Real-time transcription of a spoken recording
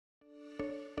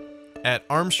At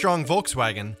Armstrong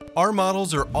Volkswagen, our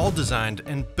models are all designed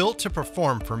and built to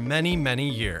perform for many, many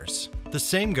years. The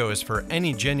same goes for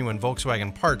any genuine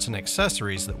Volkswagen parts and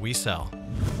accessories that we sell.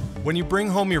 When you bring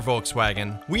home your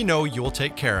Volkswagen, we know you'll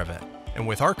take care of it. And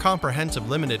with our comprehensive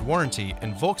limited warranty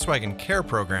and Volkswagen Care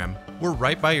program, we're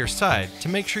right by your side to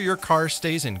make sure your car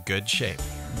stays in good shape.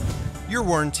 Your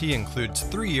warranty includes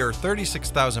 3-year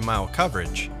 36,000-mile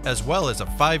coverage, as well as a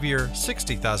 5-year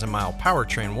 60,000-mile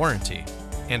powertrain warranty,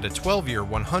 and a 12-year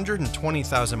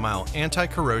 120,000-mile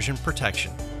anti-corrosion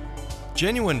protection.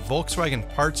 Genuine Volkswagen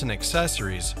parts and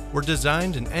accessories were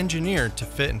designed and engineered to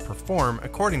fit and perform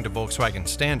according to Volkswagen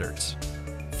standards.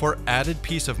 For added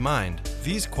peace of mind,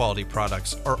 these quality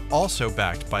products are also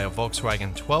backed by a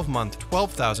Volkswagen 12-month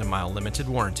 12,000-mile limited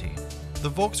warranty. The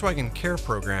Volkswagen Care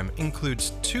program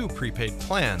includes 2 prepaid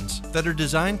plans that are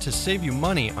designed to save you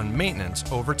money on maintenance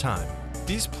over time.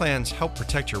 These plans help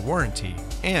protect your warranty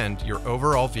and your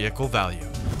overall vehicle value.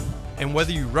 And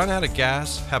whether you run out of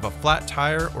gas, have a flat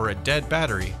tire, or a dead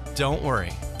battery, don't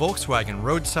worry. Volkswagen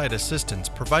roadside assistance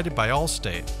provided by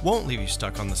Allstate won't leave you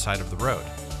stuck on the side of the road.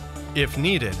 If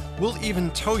needed, we'll even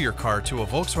tow your car to a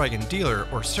Volkswagen dealer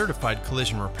or certified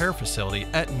collision repair facility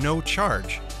at no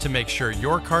charge to make sure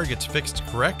your car gets fixed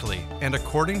correctly and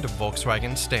according to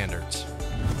Volkswagen standards.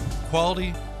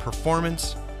 Quality,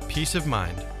 performance, peace of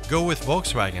mind. Go with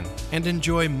Volkswagen and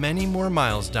enjoy many more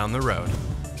miles down the road.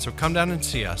 So come down and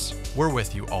see us. We're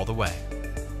with you all the way.